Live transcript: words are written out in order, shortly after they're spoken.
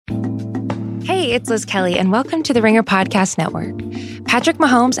Hey, it's Liz Kelly, and welcome to the Ringer Podcast Network. Patrick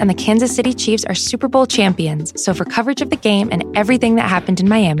Mahomes and the Kansas City Chiefs are Super Bowl champions, so for coverage of the game and everything that happened in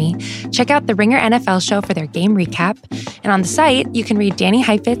Miami, check out the Ringer NFL show for their game recap. And on the site, you can read Danny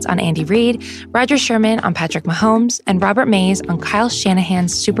Heifetz on Andy Reid, Roger Sherman on Patrick Mahomes, and Robert Mays on Kyle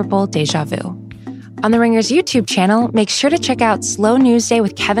Shanahan's Super Bowl deja vu. On the Ringer's YouTube channel, make sure to check out Slow News Day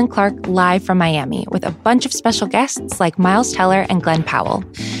with Kevin Clark live from Miami with a bunch of special guests like Miles Teller and Glenn Powell.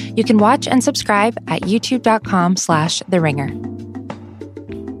 You can watch and subscribe at youtube.com/The Ringer.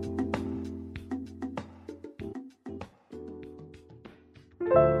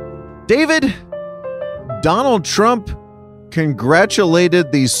 David, Donald Trump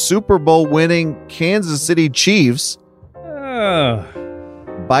congratulated the Super Bowl winning Kansas City Chiefs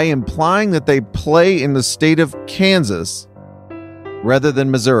by implying that they play in the state of Kansas rather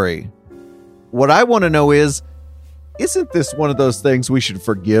than Missouri. What I want to know is, isn't this one of those things we should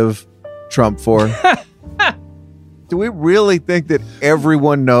forgive Trump for? Do we really think that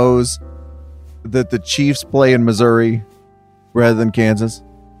everyone knows that the Chiefs play in Missouri rather than Kansas?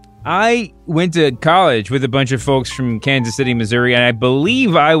 I went to college with a bunch of folks from Kansas City, Missouri, and I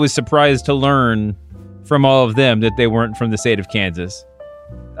believe I was surprised to learn from all of them that they weren't from the state of Kansas.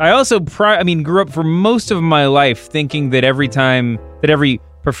 I also grew up for most of my life thinking that every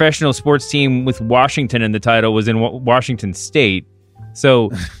professional sports team with Washington in the title was in Washington State. So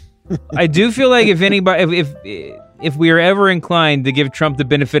I do feel like if we are ever inclined to give Trump the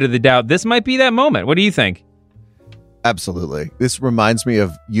benefit of the doubt, this might be that moment. What do you think? Absolutely. This reminds me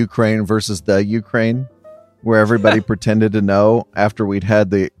of Ukraine versus the Ukraine, where everybody pretended to know after we'd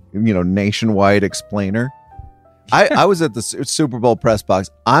had the nationwide explainer. I was at the Super Bowl press box.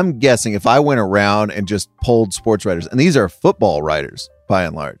 I'm guessing if I went around and just polled sports writers, and these are football writers by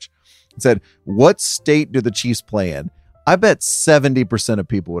and large, and said, what state do the Chiefs play in? I bet 70% of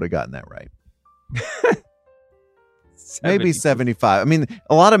people would have gotten that right. Maybe 75. I mean,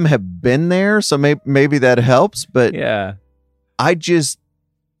 a lot of them have been there, so maybe that helps. But yeah, I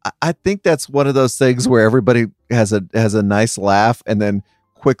think that's one of those things where everybody has a nice laugh and then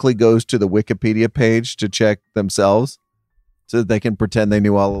quickly goes to the Wikipedia page to check themselves so that they can pretend they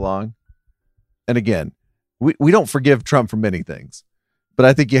knew all along. And again, we don't forgive Trump for many things, but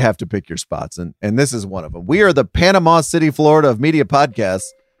I think you have to pick your spots. And this is one of them. We are the Panama City, Florida of media podcasts.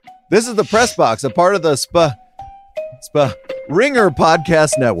 This is the Press Box, a part of the Ringer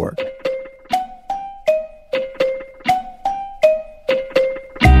Podcast Network.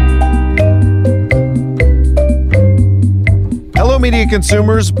 Hello, media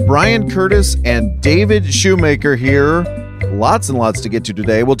consumers. Brian Curtis and David Shoemaker here. Lots and lots to get to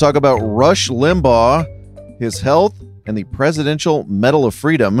today. We'll talk about Rush Limbaugh, his health, and the Presidential Medal of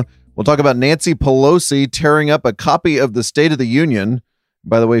Freedom. We'll talk about Nancy Pelosi tearing up a copy of the State of the Union.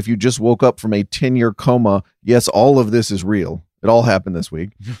 By the way, if you just woke up from a 10-year coma, yes, all of this is real. It all happened this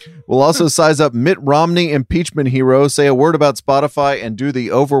week. We'll also size up Mitt Romney impeachment hero, say a word about Spotify, and do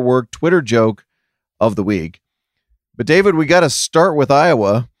the overworked Twitter joke of the week. But David, we got to start with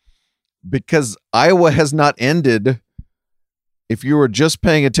Iowa because Iowa has not ended. If you were just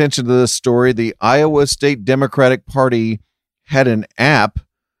paying attention to this story, the Iowa State Democratic Party had an app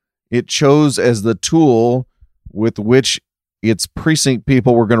it chose as the tool with which its precinct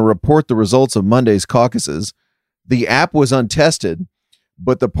people were going to report the results of Monday's caucuses. The app was untested,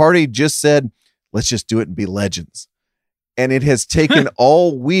 but the party just said, let's just do it and be legends. And it has taken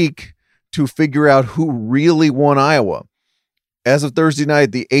all week to figure out who really won Iowa. As of Thursday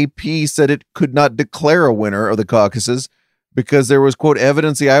night, the AP said it could not declare a winner of the caucuses because there was, quote,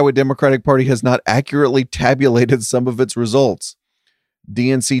 evidence the Iowa Democratic Party has not accurately tabulated some of its results.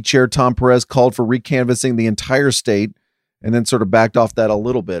 DNC Chair Tom Perez called for recanvassing the entire state and then sort of backed off that a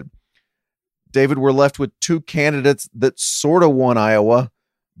little bit. David, we're left with two candidates that sort of won Iowa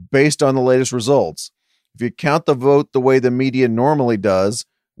based on the latest results. If you count the vote the way the media normally does,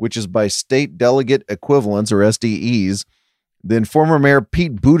 which is by state delegate equivalents or SDEs, then former Mayor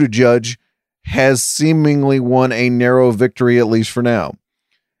Pete Buttigieg has seemingly won a narrow victory, at least for now.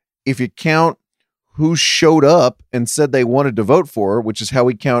 If you count who showed up and said they wanted to vote for her, which is how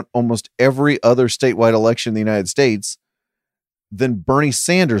we count almost every other statewide election in the United States, then Bernie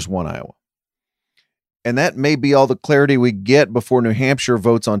Sanders won Iowa. And that may be all the clarity we get before New Hampshire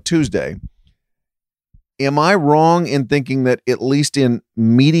votes on Tuesday. Am I wrong in thinking that, at least in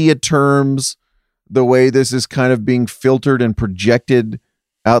media terms, the way this is kind of being filtered and projected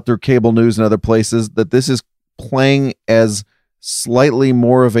out through cable news and other places, that this is playing as slightly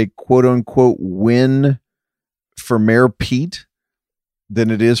more of a quote unquote win for Mayor Pete than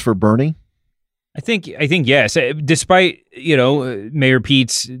it is for Bernie? I think yes. Despite Mayor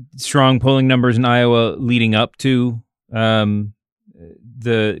Pete's strong polling numbers in Iowa leading up to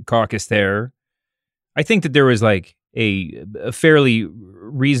the caucus there, I think that there was like a fairly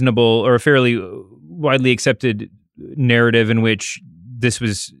reasonable or a fairly widely accepted narrative in which this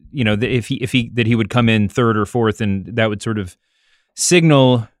was, that he would come in third or fourth, and that would sort of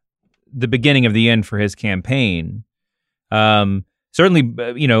signal the beginning of the end for his campaign. Certainly,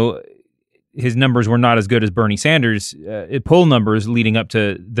 his numbers were not as good as Bernie Sanders' poll numbers leading up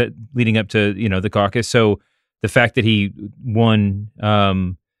to the caucus. So the fact that he won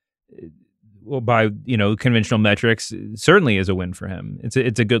by conventional metrics certainly is a win for him.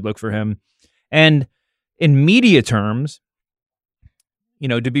 It's a good look for him. And in media terms,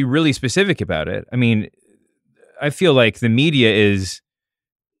 to be really specific about it, I mean, I feel like the media is,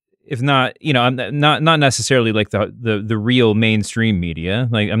 if not, not necessarily like the real mainstream media.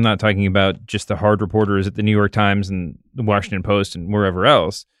 Like, I'm not talking about just the hard reporters at the New York Times and the Washington Post and wherever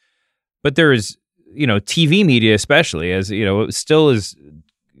else, but there is, TV media especially, as it still is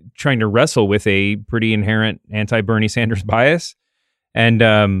trying to wrestle with a pretty inherent anti-Bernie Sanders bias, and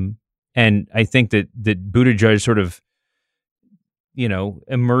I think that Buttigieg sort of,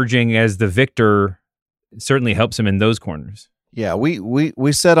 emerging as the victor certainly helps him in those corners. Yeah,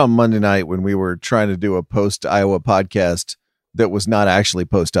 we said on Monday night when we were trying to do a post-Iowa podcast that was not actually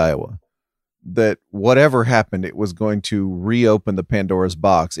post-Iowa, that whatever happened, it was going to reopen the Pandora's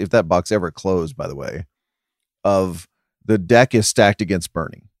box, if that box ever closed, by the way, of the deck is stacked against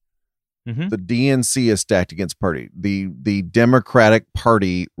Bernie. Mm-hmm. The DNC is stacked against Party. The Democratic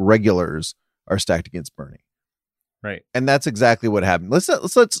Party regulars are stacked against Bernie. Right. And that's exactly what happened. Let's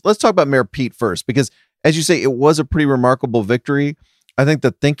talk about Mayor Pete first, because as you say, it was a pretty remarkable victory. I think the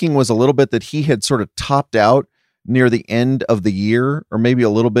thinking was a little bit that he had sort of topped out near the end of the year, or maybe a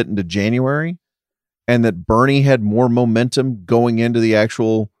little bit into January, and that Bernie had more momentum going into the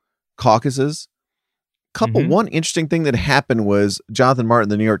actual caucuses. One interesting thing that happened was Jonathan Martin,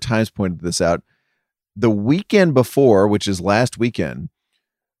 the New York Times, pointed this out. The weekend before, which is last weekend,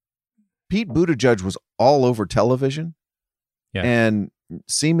 Pete Buttigieg was all over television, and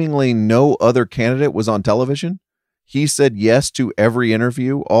seemingly no other candidate was on television. He said yes to every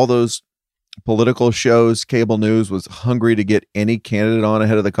interview. All those political shows, cable news was hungry to get any candidate on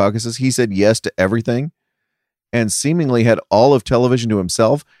ahead of the caucuses. He said yes to everything and seemingly had all of television to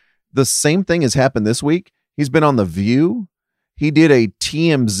himself. The same thing has happened this week. He's been on The View. He did a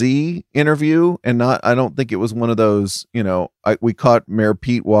TMZ interview, and I don't think it was one of those, we caught Mayor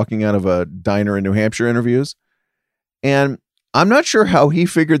Pete walking out of a diner in New Hampshire interviews. And I'm not sure how he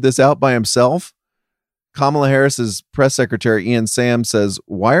figured this out by himself. Kamala Harris's press secretary, Ian Sam, says,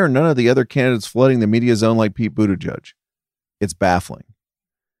 "Why are none of the other candidates flooding the media zone like Pete Buttigieg? It's baffling."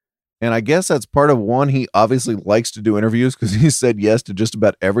 And I guess that's part of one. He obviously likes to do interviews because he said yes to just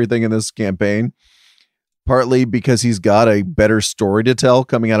about everything in this campaign, partly because he's got a better story to tell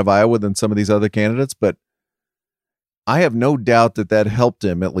coming out of Iowa than some of these other candidates. But I have no doubt that helped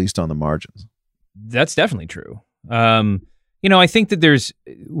him, at least on the margins. That's definitely true. I think that there's,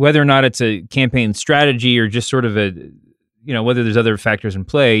 whether or not it's a campaign strategy or just sort of whether there's other factors in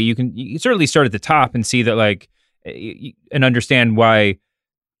play, you certainly start at the top and see that, and understand why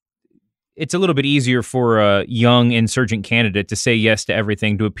it's a little bit easier for a young insurgent candidate to say yes to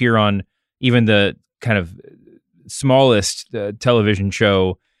everything, to appear on even the kind of smallest television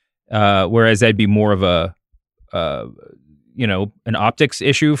show, whereas that'd be more of an optics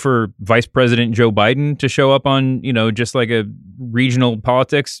issue for Vice President Joe Biden to show up on, just like a regional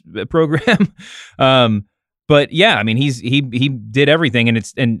politics program. But yeah, I mean, he did everything, and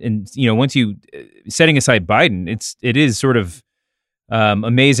once you, setting aside Biden, it is sort of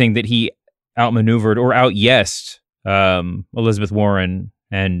amazing that he outmaneuvered or out-yesed Elizabeth Warren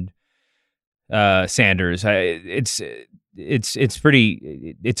and Sanders. It's a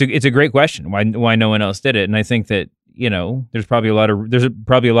great question why no one else did it, and I think that there's probably a lot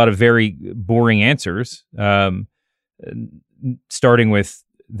of very boring answers, starting with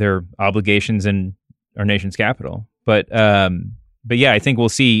their obligations in our nation's capital. But yeah, I think we'll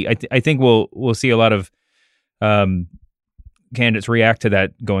see. I think we'll see a lot of candidates react to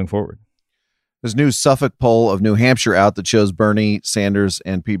that going forward. There's a new Suffolk poll of New Hampshire out that shows Bernie Sanders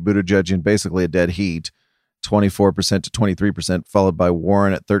and Pete Buttigieg in basically a dead heat, 24% to 23%, followed by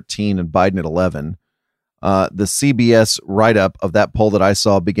Warren at 13% and Biden at 11%. The CBS write-up of that poll that I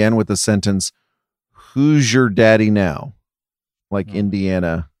saw began with the sentence, "Who's your daddy now?" Like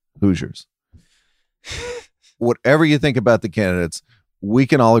Indiana Hoosiers. Whatever you think about the candidates, we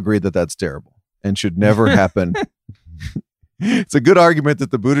can all agree that that's terrible and should never happen It's a good argument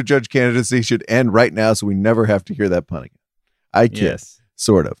that the Buttigieg candidacy should end right now so we never have to hear that pun again. I kid, Yes.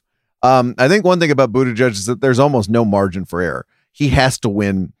 sort of. I think one thing about Buttigieg is that there's almost no margin for error. He has to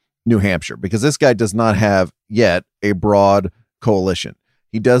win New Hampshire because this guy does not have yet a broad coalition.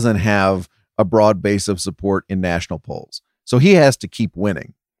 He doesn't have a broad base of support in national polls. So he has to keep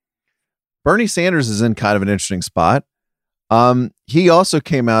winning. Bernie Sanders is in kind of an interesting spot. He also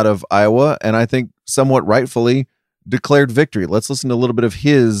came out of Iowa and I think somewhat rightfully declared victory. Let's listen to a little bit of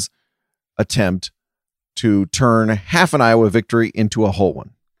his attempt to turn half an Iowa victory into a whole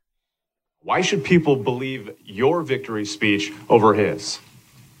one. Why should people believe your victory speech over his?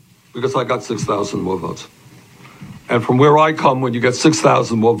 Because I got 6,000 more votes. And from where I come, when you get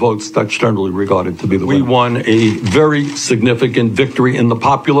 6,000 more votes, that's generally regarded to be the winner. We won a very significant victory in the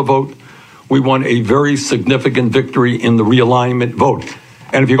popular vote. We won a very significant victory in the realignment vote.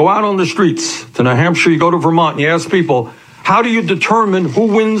 And if you go out on the streets to New Hampshire, you go to Vermont, and you ask people, how do you determine who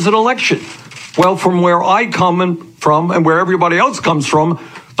wins an election? Well, from where I come from and where everybody else comes from,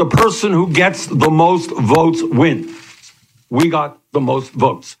 the person who gets the most votes wins. We got the most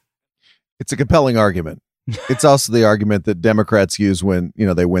votes. It's a compelling argument. It's also the argument that Democrats use when,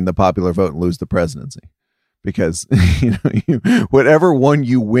 they win the popular vote and lose the presidency. Because, whatever one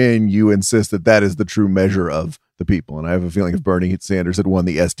you win, you insist that that is the true measure of the people. And I have a feeling if Bernie Sanders had won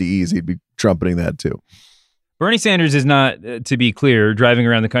the SDEs, he'd be trumpeting that too. Bernie Sanders is not, to be clear, driving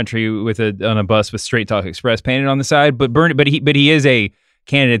around the country on a bus with Straight Talk Express painted on the side. But he is a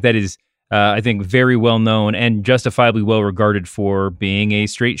candidate that is, I think, very well known and justifiably well regarded for being a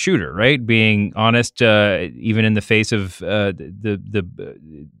straight shooter, right? Being honest, even in the face of that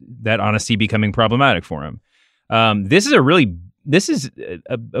honesty becoming problematic for him. This is a really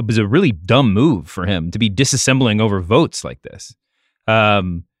dumb move for him to be disassembling over votes like this.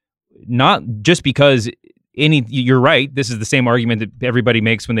 Not just because you're right. This is the same argument that everybody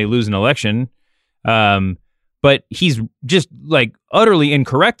makes when they lose an election. But he's just like utterly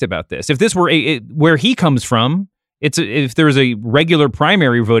incorrect about this. If this were where he comes from, if there was a regular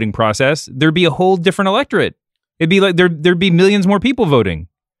primary voting process, there'd be a whole different electorate. It'd be like there'd be millions more people voting.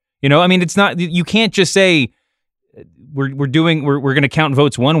 It's not, you can't just say we're going to count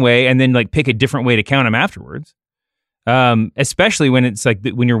votes one way and then like pick a different way to count them afterwards. Especially when it's like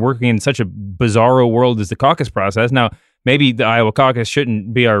when you're working in such a bizarro world as the caucus process. Now, maybe the Iowa caucus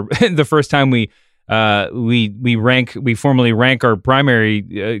shouldn't be the first time we formally rank our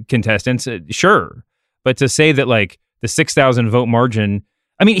primary contestants. Sure, but to say that like the 6,000 vote margin,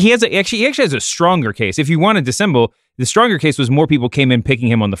 I mean, he actually has a stronger case. If you want to dissemble, the stronger case was more people came in picking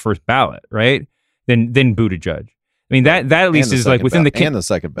him on the first ballot, right? Than Buttigieg. I mean, that at least is like within the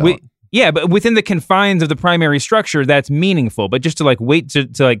second ballot. Yeah, but within the confines of the primary structure, that's meaningful. But just to like wait to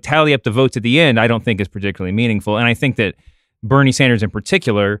like tally up the votes at the end, I don't think is particularly meaningful. And I think that Bernie Sanders in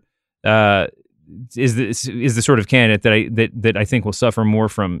particular is the sort of candidate that I think will suffer more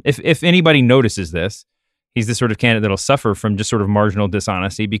from. If anybody notices this, he's the sort of candidate that'll suffer from just sort of marginal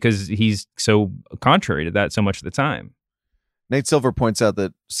dishonesty because he's so contrary to that so much of the time. Nate Silver points out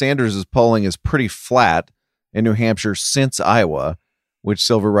that Sanders' polling is pretty flat in New Hampshire since Iowa, which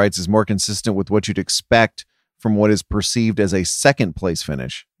Silver writes is more consistent with what you'd expect from what is perceived as a second place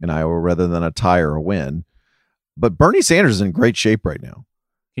finish in Iowa rather than a tie or a win. But Bernie Sanders is in great shape right now.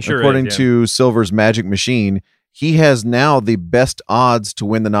 He sure According is, yeah. to Silver's Magic Machine, he has now the best odds to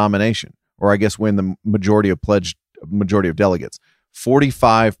win the nomination, or I guess win the majority of delegates.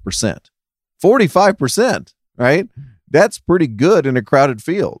 45%. 45%, right? That's pretty good in a crowded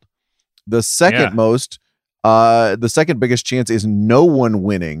field. The second the second biggest chance is no one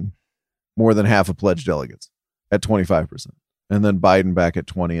winning more than half of pledged delegates at 25%. And then Biden back at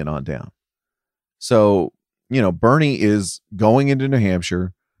 20 and on down. So, Bernie is going into New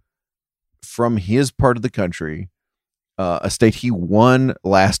Hampshire from his part of the country, a state he won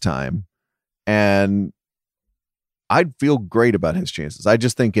last time. And I'd feel great about his chances. I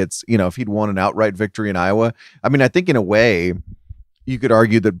just think it's, if he'd won an outright victory in Iowa, I mean, I think in a way you could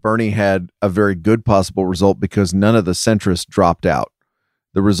argue that Bernie had a very good possible result because none of the centrists dropped out.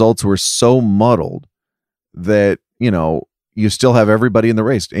 The results were so muddled that, you still have everybody in the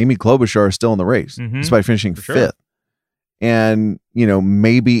race. Amy Klobuchar is still in the race, despite finishing fifth. And,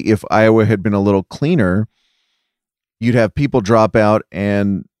 maybe if Iowa had been a little cleaner, you'd have people drop out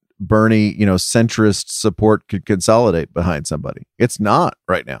and Bernie, centrist support could consolidate behind somebody. It's not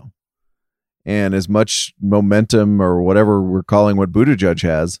right now. And as much momentum or whatever we're calling what Buttigieg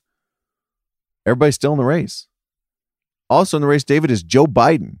has, everybody's still in the race. Also in the race, David, is Joe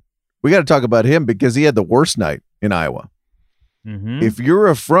Biden. We got to talk about him because he had the worst night in Iowa. If you're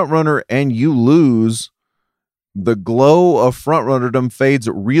a front runner and you lose, the glow of frontrunnerdom fades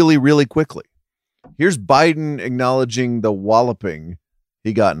really, really quickly. Here's Biden acknowledging the walloping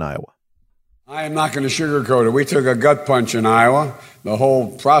he got in Iowa. I am not going to sugarcoat it. We took a gut punch in Iowa. The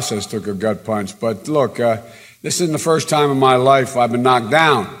whole process took a gut punch. But look, this isn't the first time in my life I've been knocked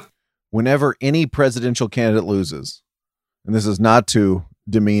down. Whenever any presidential candidate loses, and this is not to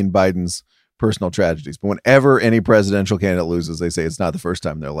demean Biden's personal tragedies, but whenever any presidential candidate loses, they say it's not the first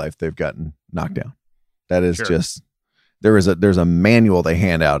time in their life they've gotten knocked down. That is just, there's a manual they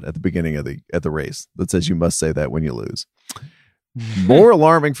hand out at the beginning of the race that says you must say that when you lose. More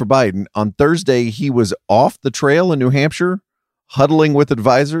alarming for Biden, on Thursday, he was off the trail in New Hampshire, huddling with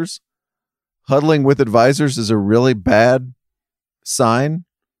advisors. Huddling with advisors is a really bad sign.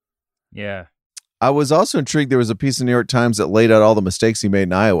 Yeah. I was also intrigued. There was a piece in the New York Times that laid out all the mistakes he made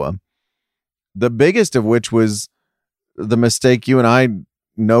in Iowa. The biggest of which was the mistake you and I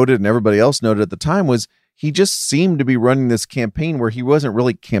noted and everybody else noted at the time was he just seemed to be running this campaign where he wasn't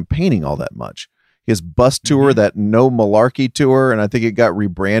really campaigning all that much. His bus tour, that No Malarkey tour, and I think it got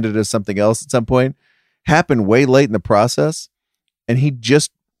rebranded as something else at some point, happened way late in the process. And he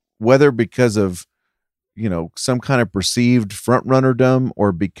just, whether because of, some kind of perceived frontrunnerdom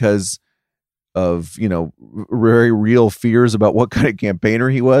or because of, very real fears about what kind of campaigner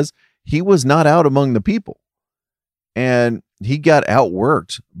he was not out among the people. And he got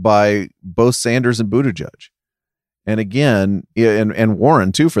outworked by both Sanders and Buttigieg. And again, and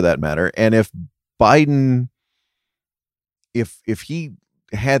Warren too, for that matter. And if Biden, if he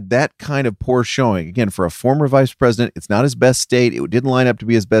had that kind of poor showing, again, for a former vice president, it's not his best state. It didn't line up to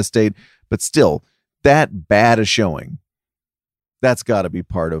be his best state, but still that bad a showing, that's got to be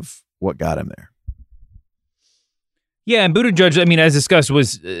part of what got him there. Yeah, and Buttigieg, I mean, as discussed,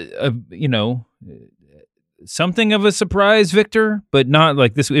 was, something of a surprise victor, but not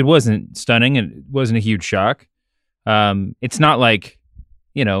like this. It wasn't stunning and it wasn't a huge shock. It's not like,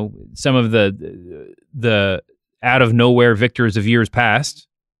 some of the out of nowhere victors of years past.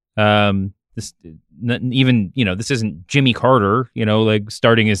 This isn't Jimmy Carter, like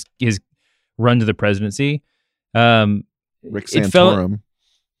starting his run to the presidency. Rick Santorum.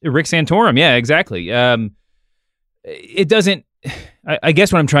 Rick Santorum. Yeah, exactly. It doesn't, I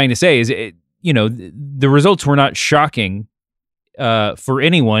guess what I'm trying to say is, the results were not shocking for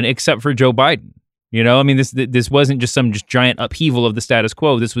anyone except for Joe Biden. I mean, this wasn't just some giant upheaval of the status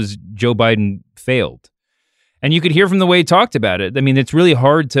quo. This was Joe Biden failed. And you could hear from the way he talked about it. I mean, it's really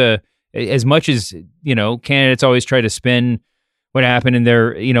hard to, as much as, candidates always try to spin what happened in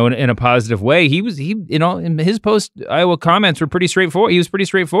their, in a positive way. In his post Iowa comments were pretty straightforward. He was pretty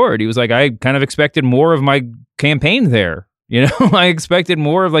straightforward. He was like, I kind of expected more of my campaign there. I expected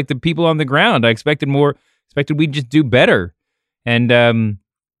more of like the people on the ground. I expected we'd just do better. And, I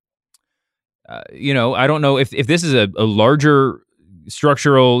don't know if this is a larger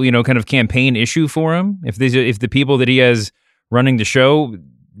structural, kind of campaign issue for him. If the people that he has running the show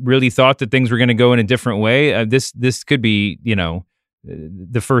really thought that things were going to go in a different way, this could be,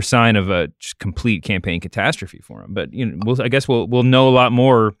 the first sign of a just complete campaign catastrophe for him. But I guess we'll know a lot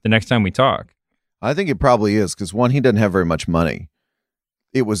more the next time we talk. I think it probably is because one, he doesn't have very much money.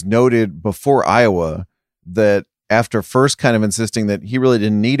 It was noted before Iowa that after first kind of insisting that he really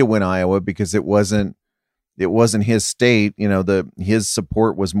didn't need to win Iowa because it wasn't his state, his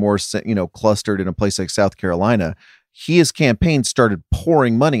support was more, clustered in a place like South Carolina. His campaign started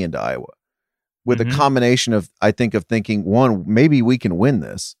pouring money into Iowa with a combination of, I think, of thinking, one, maybe we can win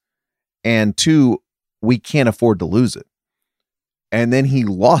this, and two, we can't afford to lose it. And then he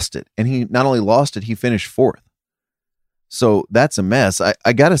lost it. And he not only lost it, he finished fourth. So that's a mess.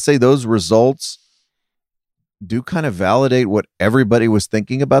 I got to say those results do kind of validate what everybody was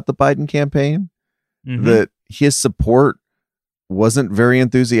thinking about the Biden campaign, that his support wasn't very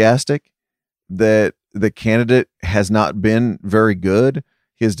enthusiastic, that the candidate has not been very good.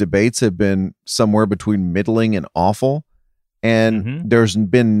 His debates have been somewhere between middling and awful. And there's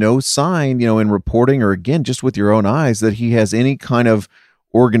been no sign, in reporting or again, just with your own eyes, that he has any kind of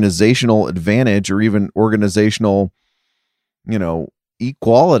organizational advantage or even organizational,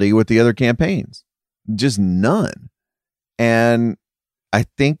 equality with the other campaigns. Just none. And I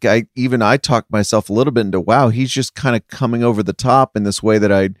think I talked myself a little bit into, wow, he's just kind of coming over the top in this way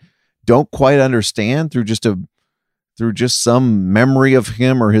that I don't quite understand through just some memory of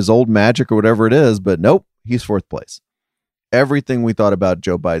him or his old magic or whatever it is. But nope, he's fourth place. Everything we thought about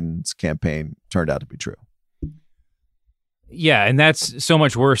Joe Biden's campaign turned out to be true. Yeah, and that's so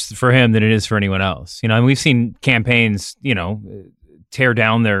much worse for him than it is for anyone else. And we've seen campaigns, tear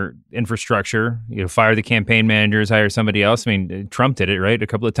down their infrastructure, fire the campaign managers, hire somebody else. I mean, Trump did it, right, a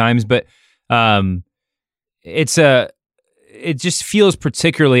couple of times. But it just feels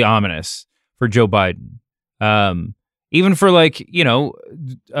particularly ominous for Joe Biden. Even for like,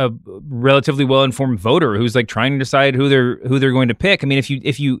 a relatively well-informed voter who's like trying to decide who they're going to pick. I mean,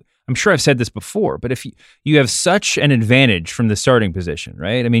 if you, I'm sure I've said this before, but if you have such an advantage from the starting position,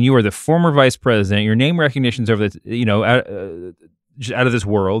 right? I mean, you are the former vice president. Your name recognition's over the, just out of this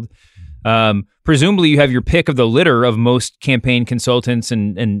world. Presumably, you have your pick of the litter of most campaign consultants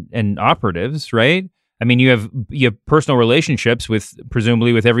and operatives, right? I mean, you have personal relationships with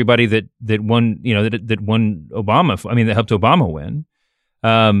presumably with everybody that won, that won Obama. I mean, that helped Obama win.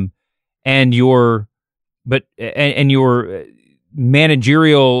 And your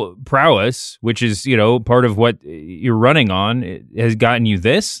managerial prowess, which is part of what you're running on, has gotten you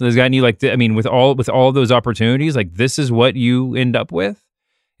this. Has gotten you like I mean, with all those opportunities, like this is what you end up with.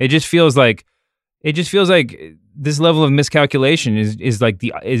 It just feels like this level of miscalculation is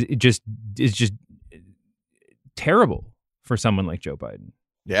just terrible for someone like Joe Biden.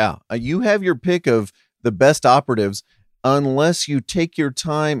 Yeah. You have your pick of the best operatives unless you take your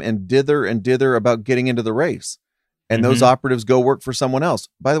time and dither about getting into the race. And those operatives go work for someone else.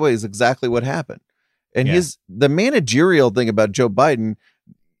 By the way, is exactly what happened. And the managerial thing about Joe Biden,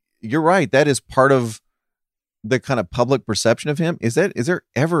 you're right. That is part of the kind of public perception of him. Is there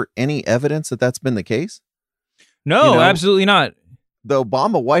ever any evidence that that's been the case? No, absolutely not. The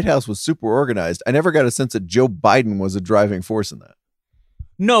Obama White House was super organized. I never got a sense that Joe Biden was a driving force in that.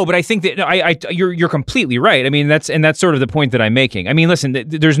 No, but I think that you're completely right. I mean, that's sort of the point that I'm making. I mean, listen,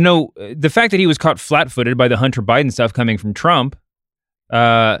 the fact that he was caught flat-footed by the Hunter Biden stuff coming from Trump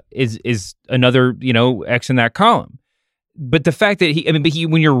is another, X in that column. But the fact that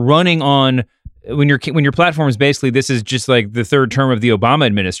when you're running on, when your platform is basically, this is just like the third term of the Obama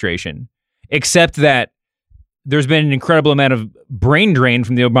administration, except that there's been an incredible amount of brain drain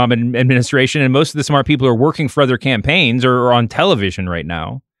from the Obama administration, and most of the smart people are working for other campaigns or are on television right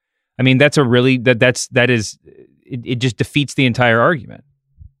now. I mean, it just defeats the entire argument.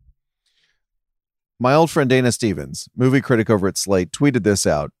 My old friend Dana Stevens, movie critic over at Slate, tweeted this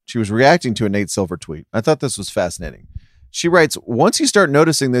out. She was reacting to a Nate Silver tweet. I thought this was fascinating. She writes, once you start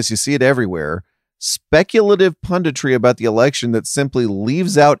noticing this, you see it everywhere. Speculative punditry about the election that simply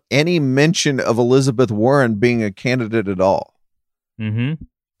leaves out any mention of Elizabeth Warren being a candidate at all. Mm-hmm.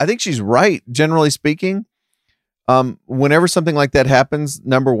 I think she's right, generally speaking. Whenever something like that happens,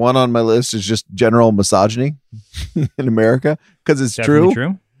 number one on my list is just general misogyny in America, because it's definitely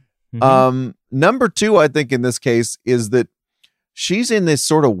true. Mm-hmm. Number two, I think in this case, is that she's in this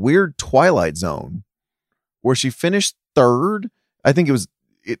sort of weird twilight zone where she finished third. I think it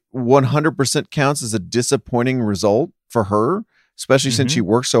 100% counts as a disappointing result for her, especially since she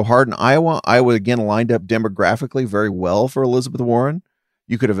worked so hard in Iowa. Iowa, again, lined up demographically very well for Elizabeth Warren.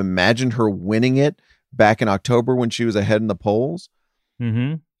 You could have imagined her winning it back in October when she was ahead in the polls.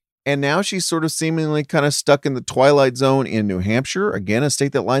 Mm-hmm. And now she's sort of seemingly kind of stuck in the twilight zone in New Hampshire. Again, a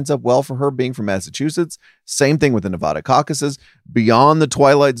state that lines up well for her, being from Massachusetts. Same thing with the Nevada caucuses. Beyond the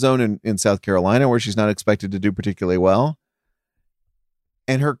twilight zone in South Carolina, where she's not expected to do particularly well.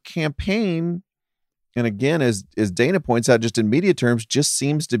 And her campaign, and again, as Dana points out, just in media terms, just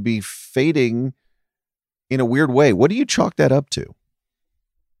seems to be fading in a weird way. What do you chalk that up to?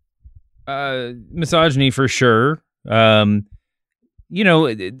 Misogyny for sure. In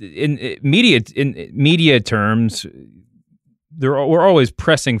media terms, we're always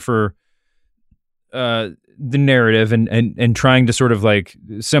pressing for the narrative and trying to sort of like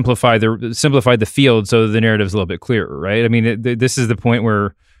simplify the field so the narrative's a little bit clearer, right? I mean, this is the point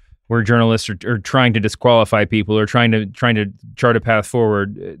where journalists are trying to disqualify people or trying to chart a path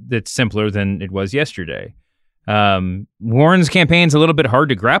forward that's simpler than it was yesterday. Warren's campaign's a little bit hard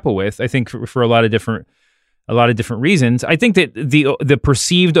to grapple with, I think, for a lot of different reasons. I think that the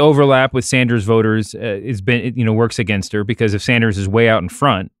perceived overlap with Sanders voters works against her, because if Sanders is way out in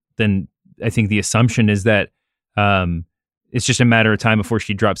front, then I think the assumption is that it's just a matter of time before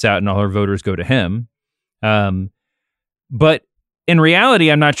she drops out and all her voters go to him. But in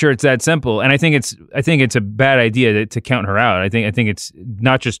reality, I'm not sure it's that simple, and I think it's a bad idea to count her out. I think it's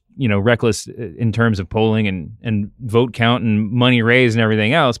not just reckless in terms of polling and vote count and money raised and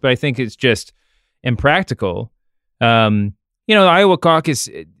everything else, but I think it's just impractical. The Iowa caucus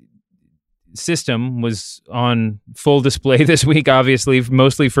system was on full display this week, obviously,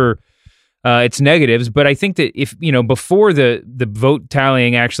 mostly for its negatives. But I think that if, before the vote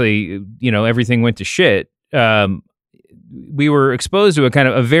tallying actually, everything went to shit, we were exposed to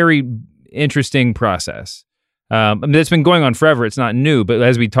a very interesting process. That's been going on forever. It's not new, but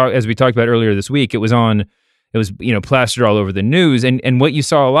as we talked about earlier this week, it was plastered all over the news. And what you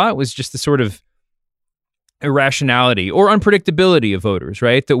saw a lot was just the sort of irrationality or unpredictability of voters,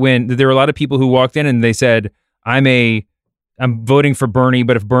 right? That there were a lot of people who walked in and they said, I'm voting for Bernie,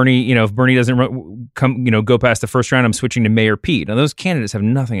 but if Bernie doesn't go past the first round, I'm switching to Mayor Pete. Now those candidates have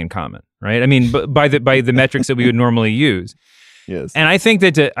nothing in common, right? I mean, by the metrics that we would normally use. Yes. And I think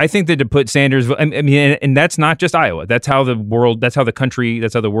that to put Sanders, I mean, and that's not just Iowa. That's how the world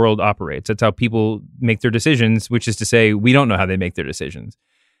operates. That's how people make their decisions, which is to say, we don't know how they make their decisions.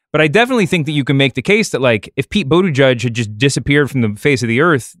 But I definitely think that you can make the case that, like, if Pete Buttigieg had just disappeared from the face of the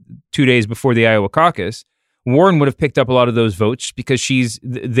earth 2 days before the Iowa caucus, Warren would have picked up a lot of those votes because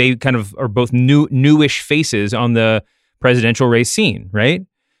they kind of are both newish faces on the presidential race scene, right?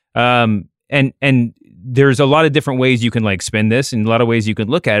 And there's a lot of different ways you can like spin this and a lot of ways you can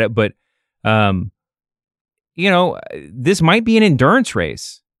look at it, but this might be an endurance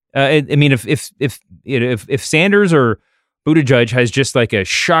race. I mean, if Sanders or Buttigieg has just like a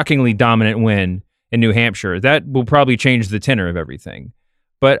shockingly dominant win in New Hampshire, that will probably change the tenor of everything.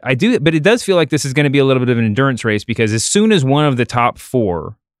 But it does feel like this is going to be a little bit of an endurance race because as soon as one of the top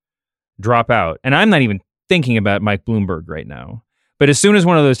four drop out, and I'm not even thinking about Mike Bloomberg right now, but as soon as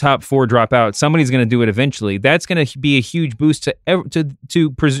one of those top four drop out, somebody's going to do it eventually. That's going to be a huge boost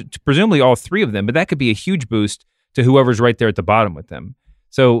to presumably all three of them, but that could be a huge boost to whoever's right there at the bottom with them.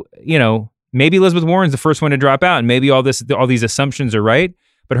 So, maybe Elizabeth Warren's the first one to drop out, and maybe all these assumptions are right,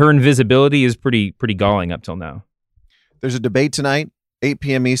 but her invisibility is pretty galling up till now. There's a debate tonight, 8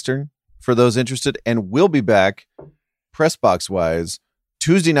 p.m. Eastern, for those interested, and we'll be back, press box wise,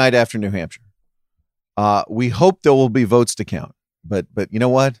 Tuesday night after New Hampshire. We hope there will be votes to count, but you know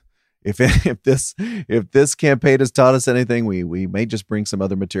what? If this campaign has taught us anything, we may just bring some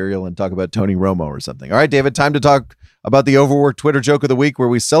other material and talk about Tony Romo or something. All right, David, time to talk about the overworked Twitter joke of the week, where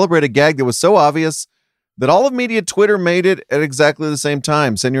we celebrate a gag that was so obvious that all of media Twitter made it at exactly the same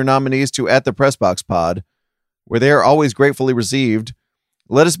time. Send your nominees to @thepressboxpod, where they are always gratefully received.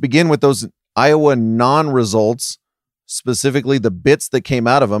 Let us begin with those Iowa non-results, specifically the bits that came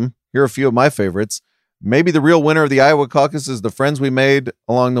out of them. Here are a few of my favorites. Maybe the real winner of the Iowa caucus is the friends we made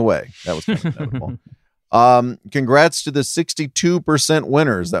along the way. That was kind of notable. Congrats to the 62%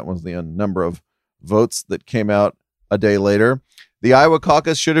 winners. That was the number of votes that came out a day later. The Iowa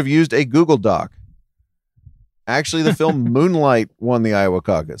caucus should have used a Google Doc. Actually, the film Moonlight won the Iowa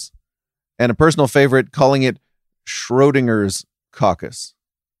caucus. And a personal favorite, calling it Schrodinger's caucus.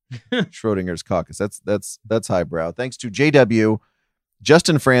 Schrodinger's caucus. That's highbrow. Thanks to JW,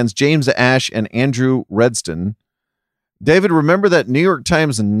 Justin Franz, James Ash, and Andrew Redston. David, remember that New York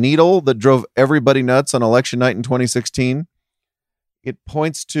Times needle that drove everybody nuts on election night in 2016? It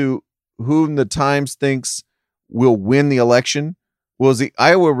points to whom the Times thinks will win the election. Well, as the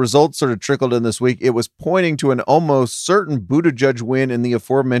Iowa results sort of trickled in this week, it was pointing to an almost certain Buttigieg win in the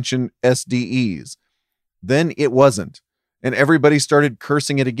aforementioned SDEs. Then it wasn't. And everybody started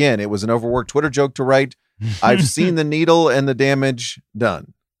cursing it again. It was an overworked Twitter joke to write, I've seen the needle and the damage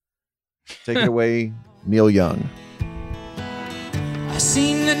done. Take it away, Neil Young. I've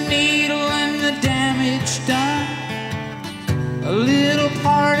seen the needle and the damage done. A little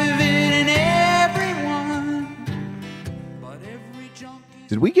part of it in everyone. But every junkie...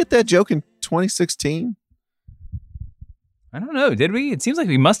 Did we get that joke in 2016? I don't know. Did we? It seems like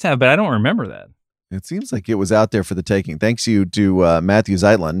we must have, but I don't remember that. It seems like it was out there for the taking. Thanks to Matthew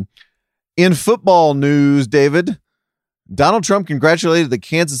Zeitlin. In football news, David, Donald Trump congratulated the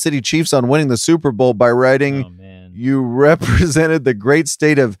Kansas City Chiefs on winning the Super Bowl by writing, "You represented the great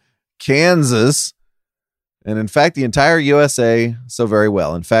state of Kansas, and in fact, the entire USA so very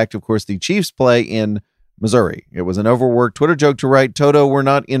well. In fact, of course, the Chiefs play in Missouri." It was an overworked Twitter joke to write, "Toto, we're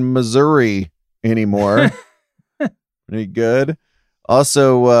not in Missouri anymore." Pretty good.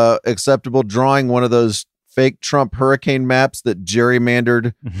 Also acceptable, drawing one of those fake Trump hurricane maps that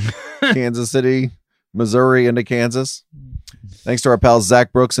gerrymandered Kansas City, Missouri into Kansas. Thanks to our pals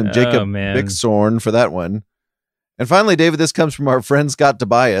Zach Brooks and Jacob Bixorn for that one. And finally, David, this comes from our friend Scott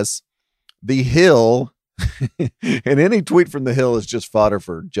Tobias. The Hill, and any tweet from The Hill is just fodder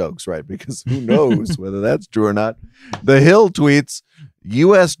for jokes, right? Because who knows whether that's true or not. The Hill tweets,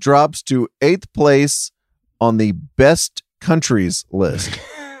 U.S. drops to 8th place on the best countries list.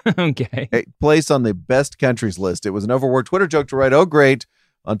 Okay. 8th place on the best countries list. It was an overworked Twitter joke to write, "Oh, great.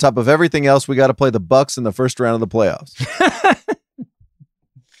 On top of everything else, we got to play the Bucks in the first round of the playoffs."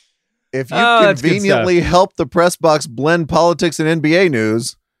 If you conveniently help the press box blend politics and NBA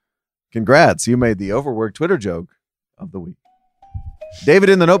news, congrats. You made the overworked Twitter joke of the week. David,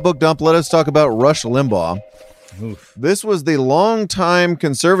 in the notebook dump, let us talk about Rush Limbaugh. Oof. This was the longtime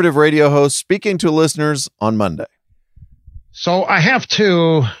conservative radio host speaking to listeners on Monday. So I have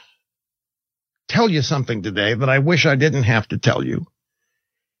to tell you something today that I wish I didn't have to tell you.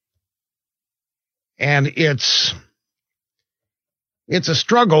 And it's a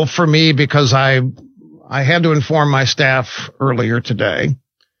struggle for me because I had to inform my staff earlier today.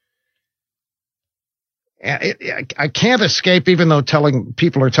 I can't escape, even though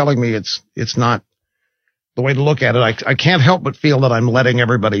people are telling me it's not the way to look at it. I can't help but feel that I'm letting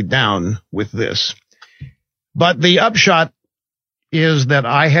everybody down with this. But the upshot is that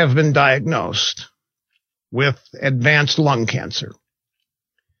I have been diagnosed with advanced lung cancer.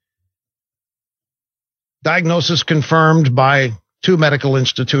 Diagnosis confirmed by 2 medical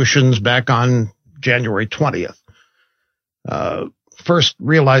institutions back on January 20th. First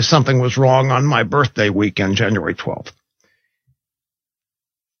realized something was wrong on my birthday weekend, January 12th.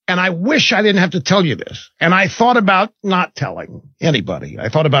 And I wish I didn't have to tell you this. And I thought about not telling anybody. I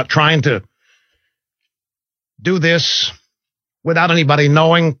thought about trying to do this without anybody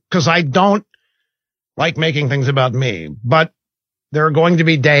knowing, because I don't like making things about me. But there are going to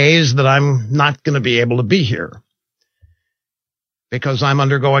be days that I'm not going to be able to be here because I'm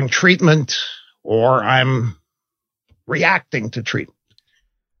undergoing treatment or I'm reacting to treatment.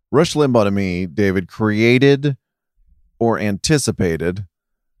 Rush Limbaugh, to me, David, created or anticipated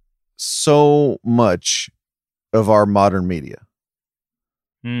so much of our modern media.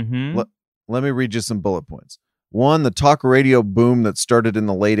 Mm-hmm. Let me read you some bullet points. 1, the talk radio boom that started in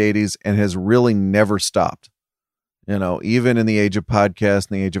the late 80s and has really never stopped. Even in the age of podcasts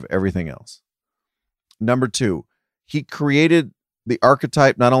and the age of everything else. Number 2, he created the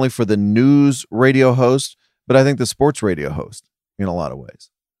archetype not only for the news radio host, but I think the sports radio host in a lot of ways.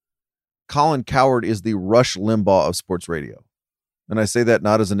 Colin Cowherd is the Rush Limbaugh of sports radio. And I say that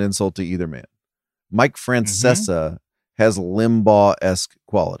not as an insult to either man. Mike Francesa has Limbaugh-esque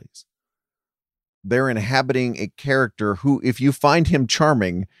qualities. They're inhabiting a character who, if you find him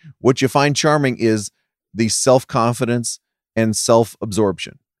charming, what you find charming is the self-confidence and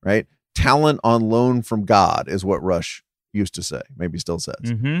self-absorption, right? Talent on loan from God is what Rush used to say, maybe still says.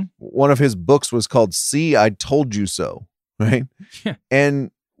 Mm-hmm. One of his books was called See, I Told You So, right?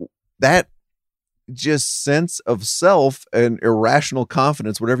 And that just sense of self and irrational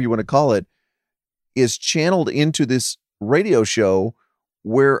confidence, whatever you want to call it, is channeled into this radio show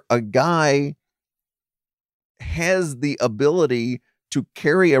where a guy has the ability to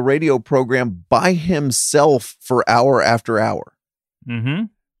carry a radio program by himself for hour after hour. Mm-hmm.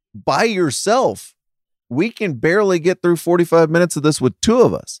 By yourself. We can barely get through 45 minutes of this with 2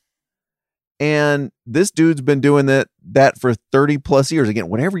 of us. And this dude's been doing that for 30 plus years. Again,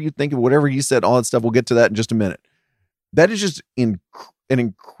 whatever you think of, whatever you said, all that stuff, we'll get to that in just a minute. That is just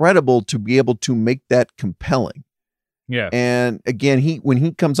incredible to be able to make that compelling. Yeah. And again, when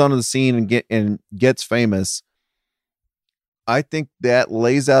he comes onto the scene and gets famous, I think that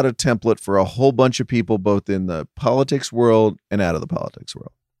lays out a template for a whole bunch of people, both in the politics world and out of the politics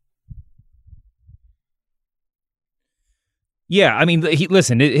world. Yeah, I mean,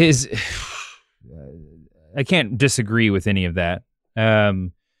 I can't disagree with any of that. I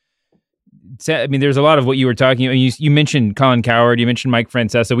mean, there's a lot of what you were talking about. You mentioned Colin Cowherd, you mentioned Mike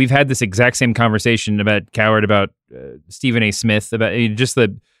Francesa. We've had this exact same conversation about Cowherd, about Stephen A. Smith, about just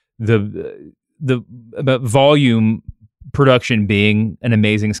the about volume production being an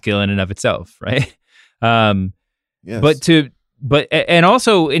amazing skill in and of itself, right? Yes. But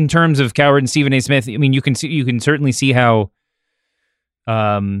also in terms of Cowherd and Stephen A. Smith, I mean, you can certainly see how,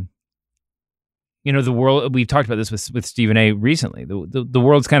 the world. We've talked about this with Stephen A. recently. The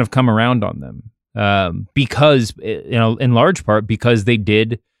world's kind of come around on them because, in large part because they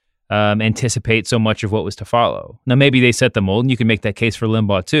did anticipate so much of what was to follow. Now, maybe they set the mold, and you can make that case for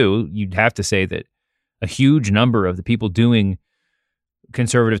Limbaugh too. You'd have to say that a huge number of the people doing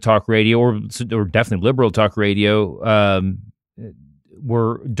conservative talk radio or definitely liberal talk radio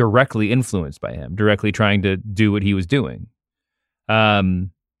were directly influenced by him, directly trying to do what he was doing. But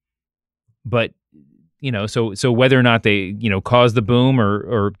so whether or not they caused the boom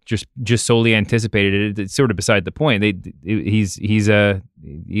or just solely anticipated it, it's sort of beside the point.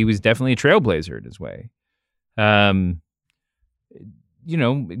 He was definitely a trailblazer in his way.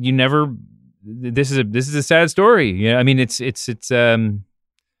 You never. This is a sad story. Yeah, I mean, it's. I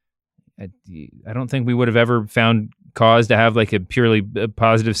don't think we would have ever found cause to have like a purely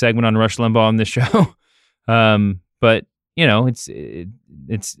positive segment on Rush Limbaugh on this show. But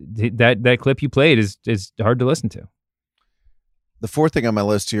it's that clip you played is hard to listen to. The 4th thing on my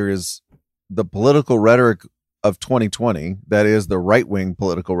list here is the political rhetoric of 2020. That is the right-wing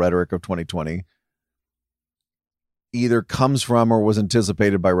political rhetoric of 2020. Either comes from or was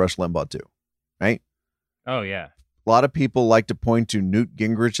anticipated by Rush Limbaugh too. Right? Oh, yeah. A lot of people like to point to Newt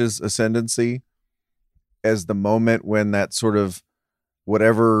Gingrich's ascendancy as the moment when that sort of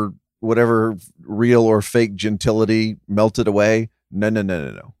whatever real or fake gentility melted away. No.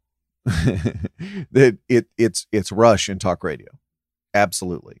 That it's Rush in talk radio.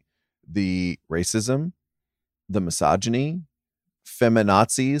 Absolutely. The racism, the misogyny,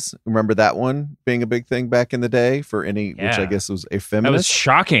 feminazis. Remember that one being a big thing back in the day for any, which I guess was a feminist. That was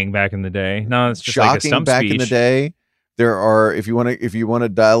shocking back in the day. No, it's just shocking like a stump back speech. in the day. There are, if you want to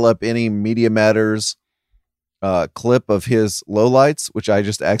dial up any Media Matters clip of his lowlights, which I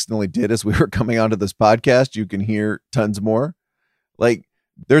just accidentally did as we were coming onto this podcast, you can hear tons more. Like,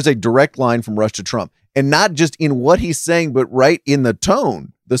 there's a direct line from Rush to Trump, and not just in what he's saying, but right in the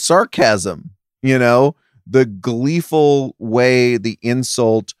tone, the sarcasm, the gleeful way the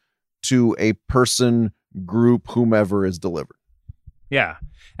insult to a person, group, whomever is delivered. Yeah.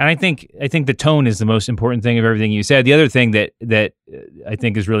 And I think the tone is the most important thing of everything you said. The other thing that I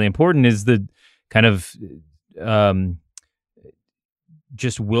think is really important is the kind of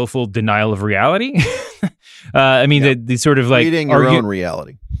just willful denial of reality. The sort of like creating your own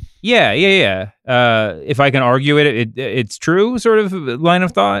reality. Yeah. If I can argue it's true, sort of line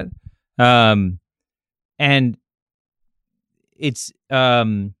of thought. And it's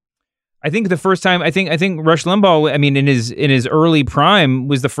I think the first time I think Rush Limbaugh, in his early prime,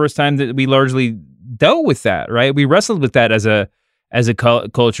 was the first time that we largely dealt with that, right? We wrestled with that as a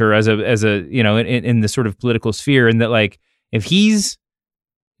culture, as a in the sort of political sphere, and that, like, if he's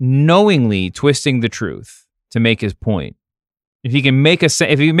knowingly twisting the truth to make his point, if he can make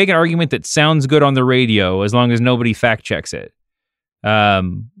an argument that sounds good on the radio, as long as nobody fact checks it,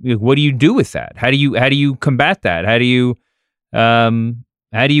 what do you do with that? How do you combat that? How do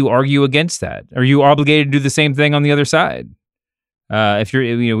you argue against that? Are you obligated to do the same thing on the other side? If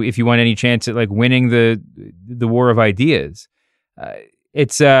you want any chance at, like, winning the war of ideas,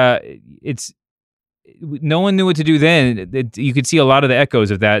 it's no one knew what to do then. You could see a lot of the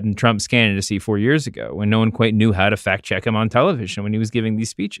echoes of that in Trump's candidacy 4 years ago, when no one quite knew how to fact check him on television when he was giving these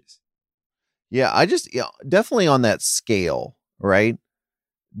speeches. Yeah, definitely on that scale, right?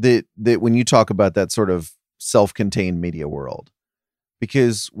 That when you talk about that sort of self-contained media world,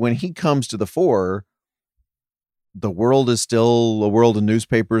 because when he comes to the fore, the world is still a world of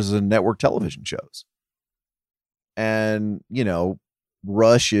newspapers and network television shows. And,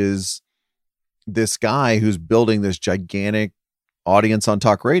 Rush is this guy who's building this gigantic audience on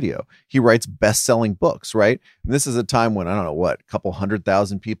talk radio. He writes best-selling books, right? And this is a time when, I don't know, a couple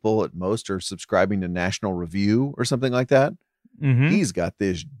 100,000 people at most are subscribing to National Review or something like that. Mm-hmm. He's got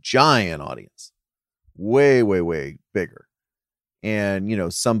this giant audience, way, way, way bigger.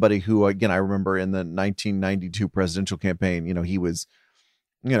 And, somebody who, again, I remember in the 1992 presidential campaign, he was,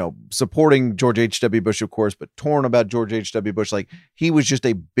 supporting George H.W. Bush, of course, but torn about George H.W. Bush. Like, he was just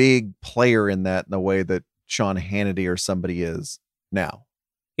a big player in that, in the way that Sean Hannity or somebody is now.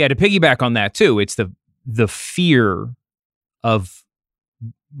 Yeah, to piggyback on that too, it's the fear of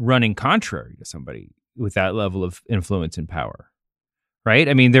running contrary to somebody with that level of influence and power, right?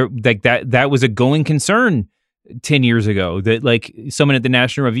 That was a going concern 10 years ago, that, like, someone at the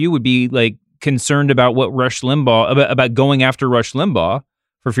National Review would be, like, concerned about what Rush Limbaugh, about going after Rush Limbaugh,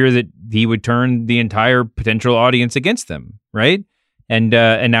 for fear that he would turn the entire potential audience against them, right? And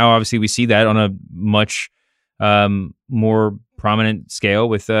now obviously we see that on a much more prominent scale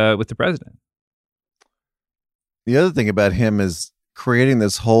with the president. The other thing about him is creating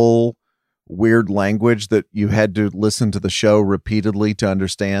this whole weird language that you had to listen to the show repeatedly to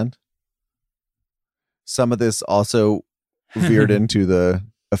understand. Some of this also veered into the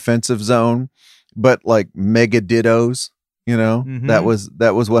offensive zone, but like mega dittos, mm-hmm. that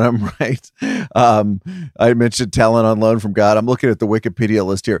was what I'm right. I mentioned talent on loan from God. I'm looking at the Wikipedia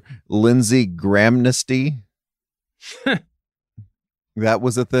list here. Lindsey Grahamnesty. That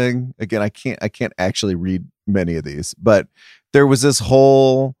was a thing. Again, I can't actually read many of these, but there was this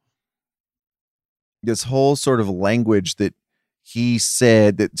whole sort of language that he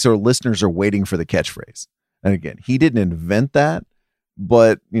said that sort of listeners are waiting for the catchphrase. And again, he didn't invent that,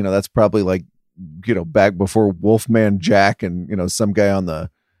 but that's probably like, back before Wolfman Jack and, some guy on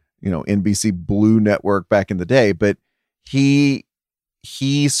the, NBC Blue network back in the day, but he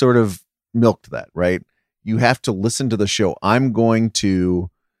sort of milked that, right? You have to listen to the show. I'm going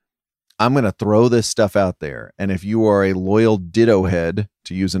to throw this stuff out there. And if you are a loyal ditto head,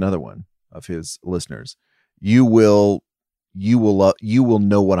 to use another one of his listeners, you will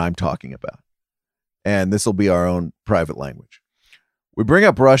know what I'm talking about. And this will be our own private language. We bring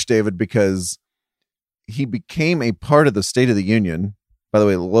up Rush, David, because he became a part of the State of the Union By the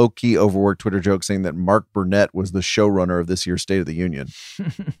way, low-key overworked Twitter joke saying that Mark Burnett was the showrunner of this year's State of the Union,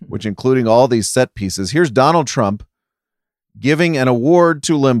 which including all these set pieces. Here's Donald Trump giving an award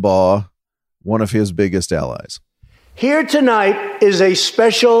to Limbaugh, one of his biggest allies. Here tonight is a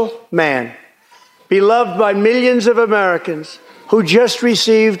special man, beloved by millions of Americans, who just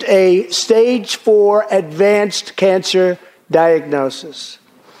received a stage 4 advanced cancer diagnosis.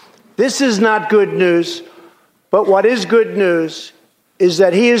 This is not good news, but what is good news is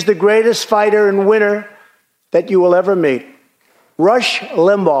that he is the greatest fighter and winner that you will ever meet. Rush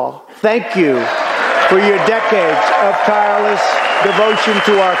Limbaugh, thank you for your decades of tireless devotion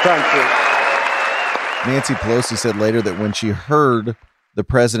to our country. Nancy Pelosi said later that when she heard the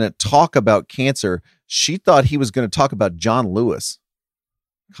president talk about cancer, she thought he was going to talk about John Lewis,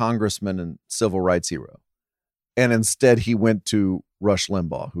 congressman and civil rights hero. And instead, he went to Rush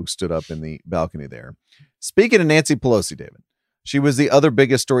Limbaugh, who stood up in the balcony there. Speaking of Nancy Pelosi, David, she was the other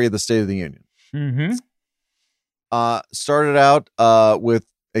biggest story of the State of the Union. Mm-hmm. Started out with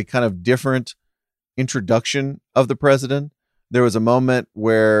a kind of different introduction of the president. There was a moment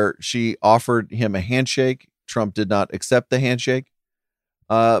where she offered him a handshake. Trump did not accept the handshake.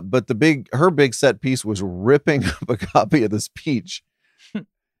 But her big set piece was ripping up a copy of the speech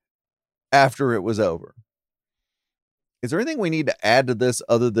after it was over. Is there anything we need to add to this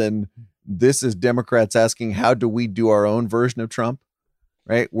other than this is Democrats asking, how do we do our own version of Trump?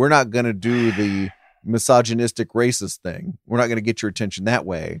 Right? We're not going to do the misogynistic racist thing. We're not going to get your attention that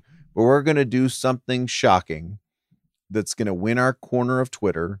way, but we're going to do something shocking that's going to win our corner of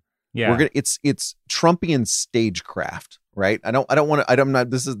Twitter. Yeah. It's Trumpian stagecraft, right?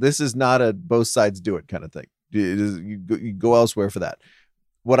 This is not a both sides do it kind of thing. You go elsewhere for that.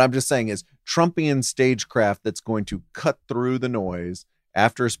 What I'm just saying is Trumpian stagecraft that's going to cut through the noise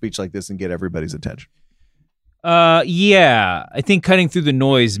after a speech like this and get everybody's attention. Yeah, I think cutting through the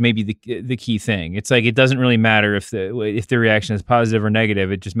noise may be the key thing. It's like it doesn't really matter if the reaction is positive or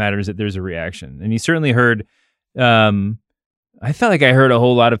negative. It just matters that there's a reaction. And you certainly heard. I felt like I heard a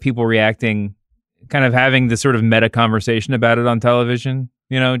whole lot of people reacting, kind of having this sort of meta conversation about it on television.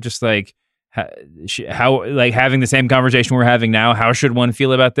 You know, just like how like having the same conversation we're having now. How should one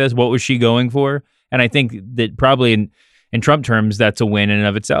feel about this? What was she going for? And I think that probably in Trump terms, that's a win in and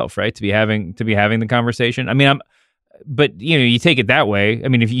of itself, right? To be having the conversation. I mean, but you know, you take it that way. I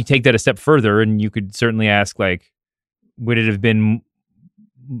mean, if you take that a step further, and you could certainly ask, like, would it have been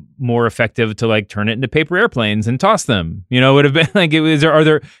more effective to like turn it into paper airplanes and toss them? You know, would have been like,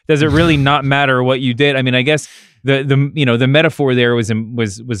 does it really not matter what you did? I mean, I guess the metaphor there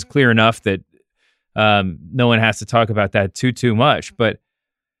was clear enough that no one has to talk about that too much. But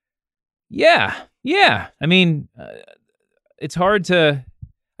yeah. I mean, it's hard to.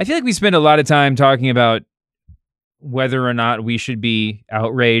 I feel like we spend a lot of time talking about whether or not we should be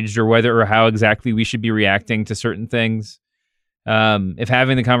outraged or how exactly we should be reacting to certain things. If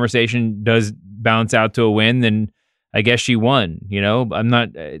having the conversation does bounce out to a win, then I guess she won. You know, I'm not.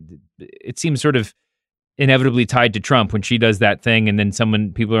 It seems sort of inevitably tied to Trump when she does that thing, and then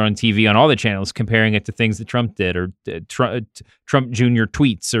people are on TV on all the channels comparing it to things that Trump did or Trump Jr.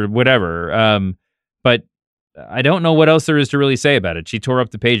 tweets or whatever. But I don't know what else there is to really say about it. She tore up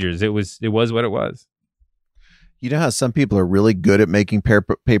the pages. It was what it was. You know how some people are really good at making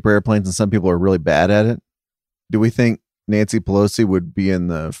paper airplanes and some people are really bad at it? Do we think Nancy Pelosi would be in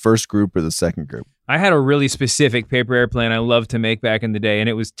the first group or the second group? I had a really specific paper airplane I loved to make back in the day, and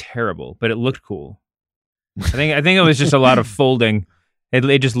it was terrible, but it looked cool. I think it was just a lot of folding. It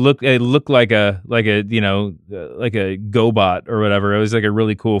looked like a GoBot or whatever. It was like a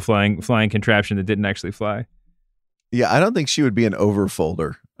really cool flying contraption that didn't actually fly. Yeah, I don't think she would be an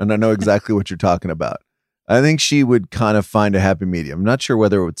overfolder, and I know exactly what you're talking about. I think she would kind of find a happy medium. I'm not sure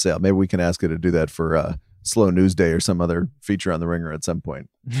whether it would sell. Maybe we can ask her to do that for Slow News Day or some other feature on The Ringer at some point.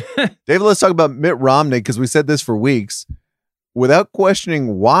 David, let's talk about Mitt Romney, because we said this for weeks. Without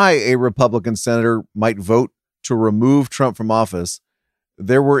questioning why a Republican senator might vote to remove Trump from office,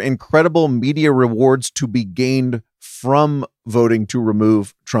 there were incredible media rewards to be gained from voting to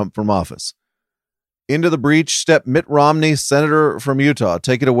remove Trump from office. Into the breach stepped Mitt Romney, senator from Utah.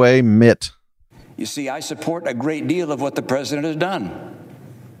 Take it away, Mitt. You see, I support a great deal of what the president has done.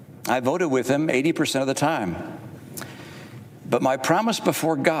 I voted with him 80% of the time. But my promise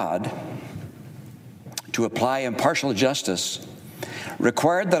before God to apply impartial justice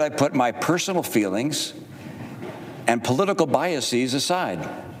required that I put my personal feelings and political biases aside.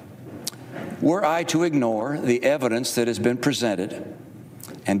 Were I to ignore the evidence that has been presented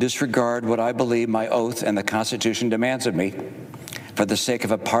and disregard what I believe my oath and the Constitution demands of me for the sake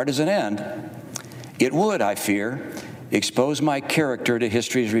of a partisan end, it would, I fear, expose my character to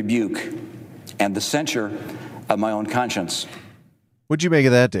history's rebuke and the censure of my own conscience. What'd you make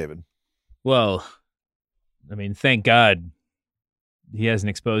of that, David? Well, I mean, thank God he hasn't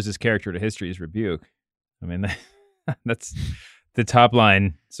exposed his character to history's rebuke. I mean, that's the top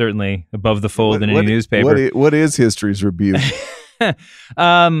line, certainly above the fold in any newspaper. What is history's rebuke? I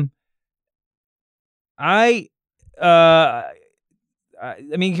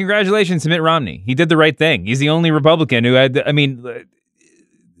mean, congratulations to Mitt Romney. He did the right thing. He's the only Republican who had, I mean,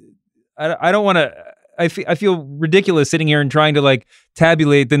 I don't want to, I feel ridiculous sitting here and trying to like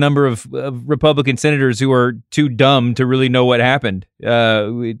tabulate the number of Republican senators who are too dumb to really know what happened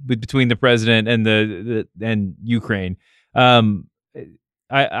between the president and and Ukraine.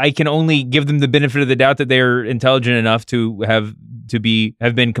 I can only give them the benefit of the doubt that they are intelligent enough to have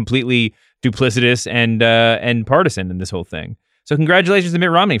been completely duplicitous and partisan in this whole thing. So congratulations to Mitt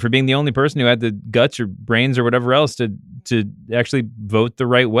Romney for being the only person who had the guts or brains or whatever else to actually vote the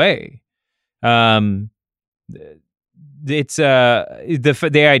right way. It's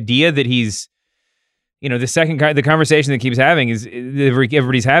the idea that he's, the conversation that keeps having is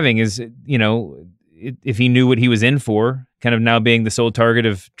everybody's having is, if he knew what he was in for, kind of now being the sole target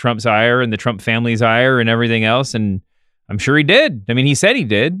of Trump's ire and the Trump family's ire and everything else. And I'm sure he did. I mean, he said he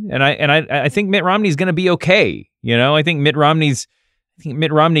did. And I think Mitt Romney's going to be okay. I think Mitt Romney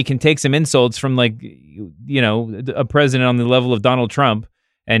can take some insults from a president on the level of Donald Trump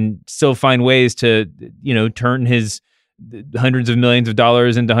and still find ways to, turn his hundreds of millions of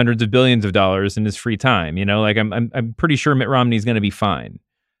dollars into hundreds of billions of dollars in his free time. I'm pretty sure Mitt Romney's going to be fine.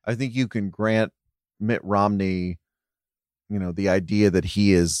 I think you can grant Mitt Romney, the idea that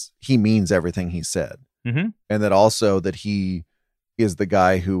he means everything he said. Mm-hmm. And that also that he is the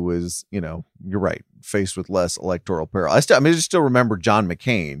guy who was, you're right, faced with less electoral peril. I still remember John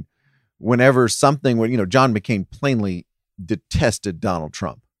McCain when John McCain plainly detested Donald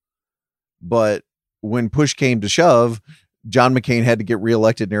Trump. But when push came to shove, John McCain had to get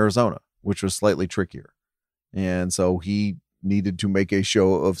reelected in Arizona, which was slightly trickier. And so he needed to make a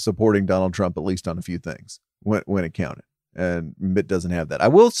show of supporting Donald Trump, at least on a few things when it counted. And Mitt doesn't have that. I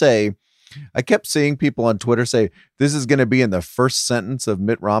will say, I kept seeing people on Twitter say this is going to be in the first sentence of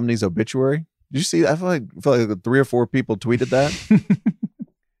Mitt Romney's obituary. Did you see? I feel like 3 or 4 people tweeted that.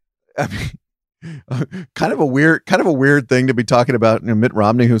 I mean, kind of a weird thing to be talking about. Mitt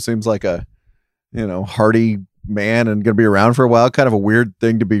Romney, who seems like a, hearty man and going to be around for a while. Kind of a weird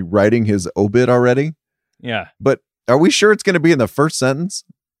thing to be writing his obit already. Yeah, but are we sure it's going to be in the first sentence?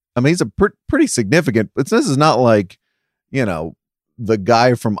 I mean, he's a pretty significant. This is not like, the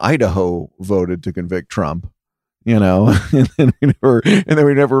guy from Idaho voted to convict Trump, and then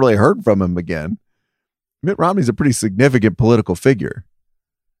we never really heard from him again. Mitt Romney's a pretty significant political figure.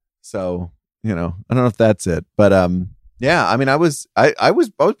 So, I don't know if that's it, but yeah, I mean, I was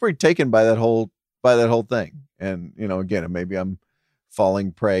pretty taken by that whole thing. And, again, maybe I'm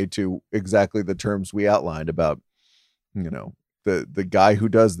falling prey to exactly the terms we outlined about, the guy who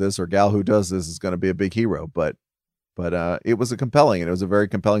does this or gal who does this is going to be a big hero, but it was it was a very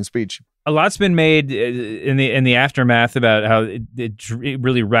compelling speech. A lot's been made in the aftermath about how it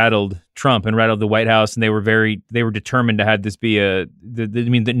really rattled Trump and rattled the White House, and they were determined to have this be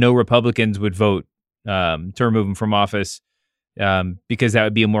that no Republicans would vote to remove him from office because that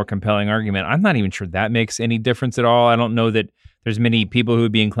would be a more compelling argument. I'm not even sure that makes any difference at all. I don't know that there's many people who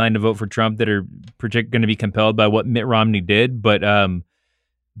would be inclined to vote for Trump that are going to be compelled by what Mitt Romney did, but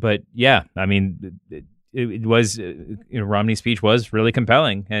yeah, I mean. It was, Romney's speech was really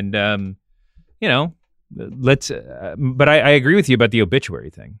compelling, and but I agree with you about the obituary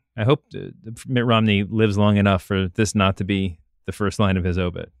thing. I hope Mitt Romney lives long enough for this not to be the first line of his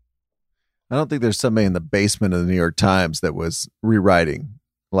obit. I don't think there's somebody in the basement of the New York Times that was rewriting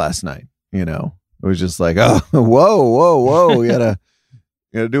last night. It was just like, oh, whoa, we gotta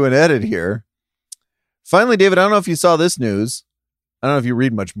do an edit here. Finally, David, I don't know if you saw this news. I don't know if you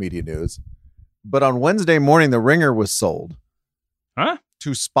read much media news. But on Wednesday morning, The Ringer was sold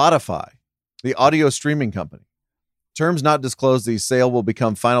to Spotify, the audio streaming company. Terms not disclosed, the sale will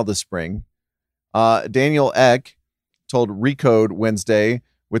become final this spring. Daniel Ek told Recode Wednesday,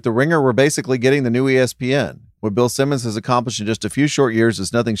 with The Ringer, we're basically getting the new ESPN. What Bill Simmons has accomplished in just a few short years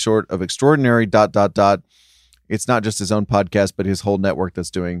is nothing short of extraordinary, ... It's not just his own podcast, but his whole network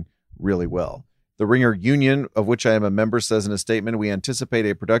that's doing really well. The Ringer Union, of which I am a member, says in a statement, we anticipate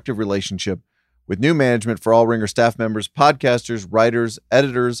a productive relationship with new management for all Ringer staff members, podcasters, writers,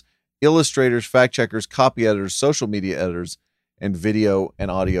 editors, illustrators, fact checkers, copy editors, social media editors, and video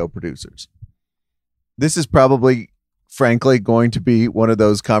and audio producers. This is probably, frankly, going to be one of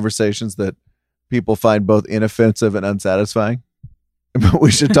those conversations that people find both inoffensive and unsatisfying, but we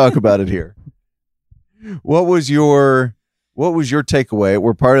should talk about it here. What was your takeaway?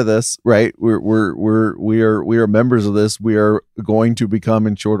 We're part of this, right? We are members of this. We are going to become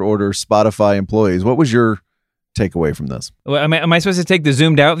in short order Spotify employees. What was your takeaway from this? Well, am I supposed to take the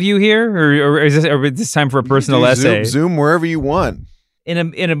zoomed out view here, or is this time for a personal essay? Zoom wherever you want. In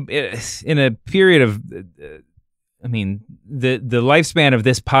a period of, I mean, the lifespan of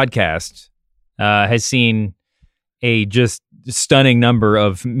this podcast has seen a just stunning number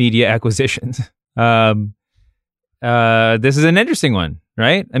of media acquisitions. This is an interesting one,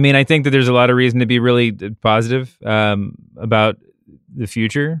 right? I mean, I think that there's a lot of reason to be really positive about the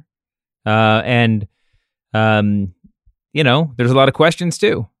future, and there's a lot of questions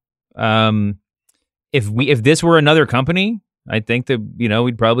too. If this were another company, I think that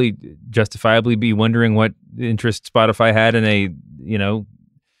we'd probably justifiably be wondering what interest Spotify had in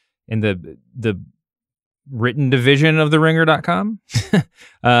in the written division of the Ringer.com.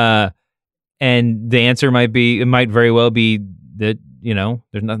 And the answer might very well be that,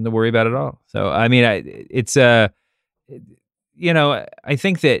 there's nothing to worry about at all. So, I mean, I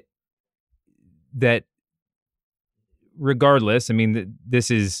think that regardless, I mean, this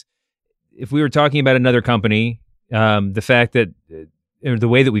is, if we were talking about another company, the fact that, the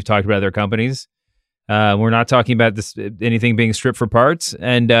way that we've talked about other companies, we're not talking about anything being stripped for parts,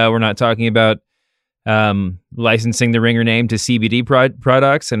 and we're not talking about licensing the Ringer name to CBD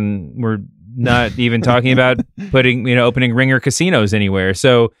products, and we're not even talking about opening Ringer casinos anywhere.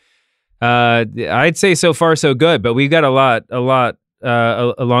 So I'd say so far so good, but we've got a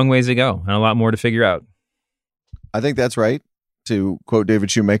long ways to go and a lot more to figure out. I think that's right. To quote David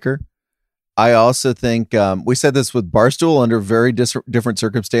Shoemaker, I also think we said this with Barstool under very different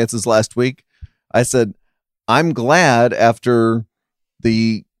circumstances last week. I said, I'm glad after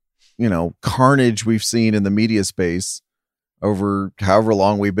the carnage we've seen in the media space over however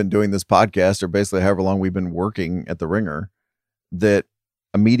long we've been doing this podcast, or basically however long we've been working at the Ringer, that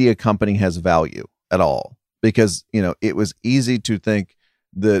a media company has value at all. Because, it was easy to think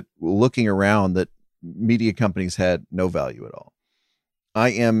that looking around that media companies had no value at all. I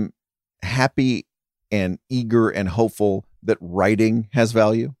am happy and eager and hopeful that writing has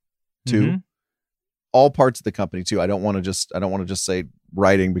value too. Mm-hmm. All parts of the company too. I don't want to just say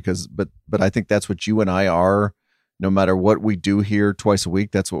writing but I think that's what you and I are. No matter what we do here twice a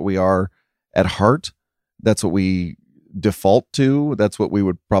week, that's what we are at heart. That's what we default to. That's what we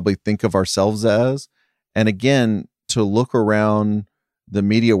would probably think of ourselves as. And again, to look around the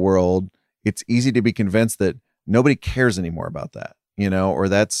media world, it's easy to be convinced that nobody cares anymore about that, or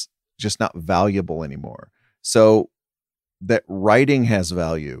that's just not valuable anymore. So that writing has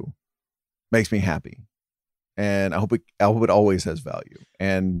value makes me happy. And I hope it always has value.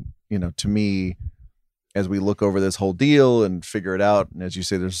 And, to me, as we look over this whole deal and figure it out, and as you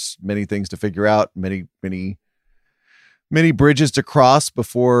say, there's many things to figure out, many bridges to cross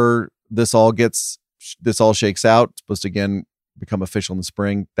before this all shakes out. It's supposed to again become official in the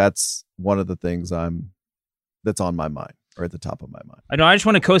spring. That's one of the things that's on my mind, or at the top of my mind. I know. I just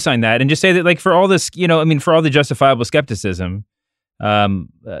want to co-sign that and just say that, for all this, for all the justifiable skepticism,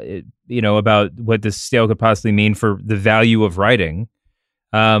 about what this sale could possibly mean for the value of writing.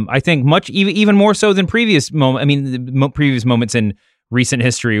 I think even more so than previous moments in recent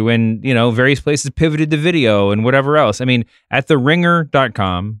history when, various places pivoted to video and whatever else. I mean, at the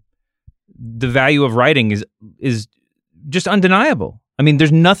Ringer.com, the value of writing is just undeniable. I mean,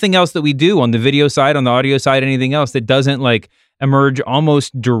 there's nothing else that we do on the video side, on the audio side, anything else that doesn't emerge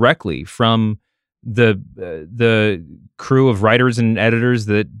almost directly from the crew of writers and editors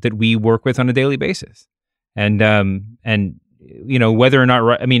that we work with on a daily basis. And whether or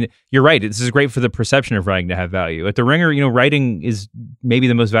not, I mean, you're right. This is great for the perception of writing to have value. At the Ringer, writing is maybe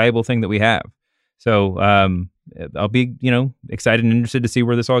the most valuable thing that we have. So I'll be, excited and interested to see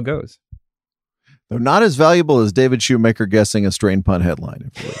where this all goes. Though not as valuable as David Shoemaker guessing a strain punt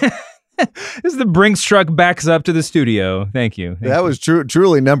headline. This is the Brinks truck backs up to the studio. Thank you. That was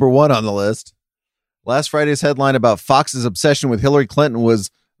truly number one on the list. Last Friday's headline about Fox's obsession with Hillary Clinton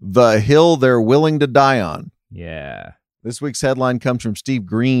was "The Hill They're Willing to Die On." Yeah. This week's headline comes from Steve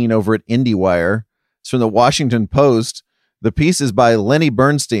Green over at IndieWire. It's from the Washington Post. The piece is by Lenny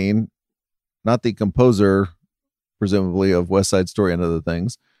Bernstein, not the composer, presumably, of West Side Story and other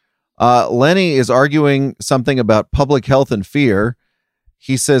things. Lenny is arguing something about public health and fear.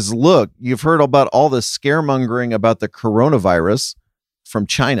 He says, look, you've heard about all the scaremongering about the coronavirus from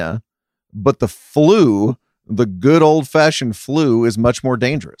China, but the flu, the good old-fashioned flu, is much more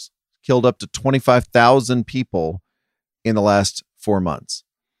dangerous. Killed up to 25,000 people in the last 4 months.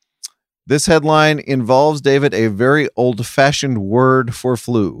 This headline involves, David, a very old-fashioned word for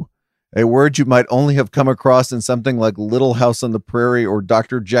flu. A word you might only have come across in something like Little House on the Prairie or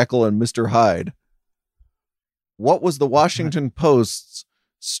Dr. Jekyll and Mr. Hyde. What was the Washington Post's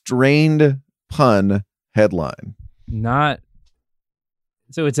strained pun headline?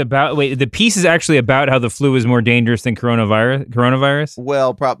 So it's about, the piece is actually about how the flu is more dangerous than coronavirus?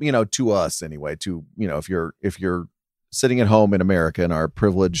 Well, probably, to us anyway, if you're sitting at home in America, in our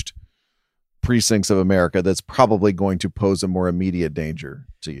privileged precincts of America, that's probably going to pose a more immediate danger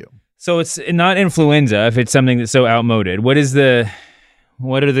to you. So it's not influenza if it's something that's so outmoded. What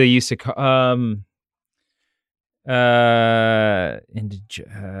are they used to call,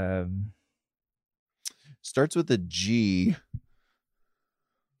 starts with a G.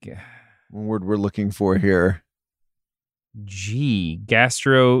 One word we're looking for here.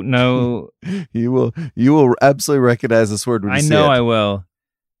 No. You will absolutely recognize this word when you see it. I know I will.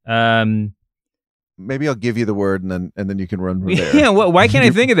 Maybe I'll give you the word and then you can run from there. Yeah, why can't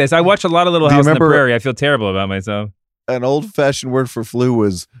I think of this? I watch a lot of Little House on the Prairie. I feel terrible about myself. An old-fashioned word for flu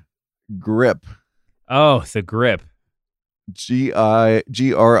was grip. Oh, the grip. Grippe.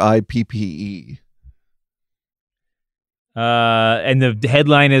 And the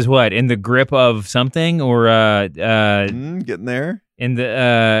headline is what? In the grip of something, or getting there. In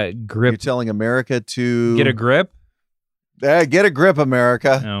the grip. You're telling America to get a grip. Get a grip,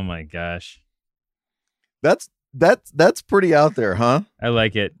 America. Oh my gosh. That's pretty out there, huh? I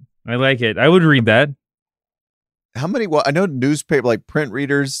like it. I would read that. How many? Well, I know newspaper, like print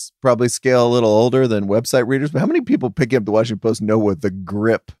readers, probably scale a little older than website readers. But how many people picking up the Washington Post know what the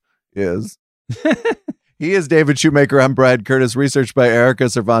grip is? He is David Shoemaker. I'm Brian Curtis. Research by Erica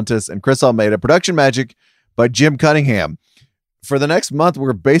Cervantes and Chris Almeida. Production magic by Jim Cunningham. For the next month,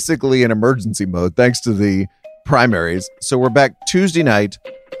 we're basically in emergency mode thanks to the primaries. So we're back Tuesday night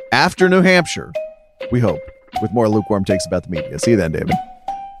after New Hampshire. We hope, with more lukewarm takes about the media. See you then, David.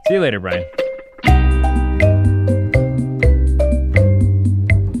 See you later, Brian.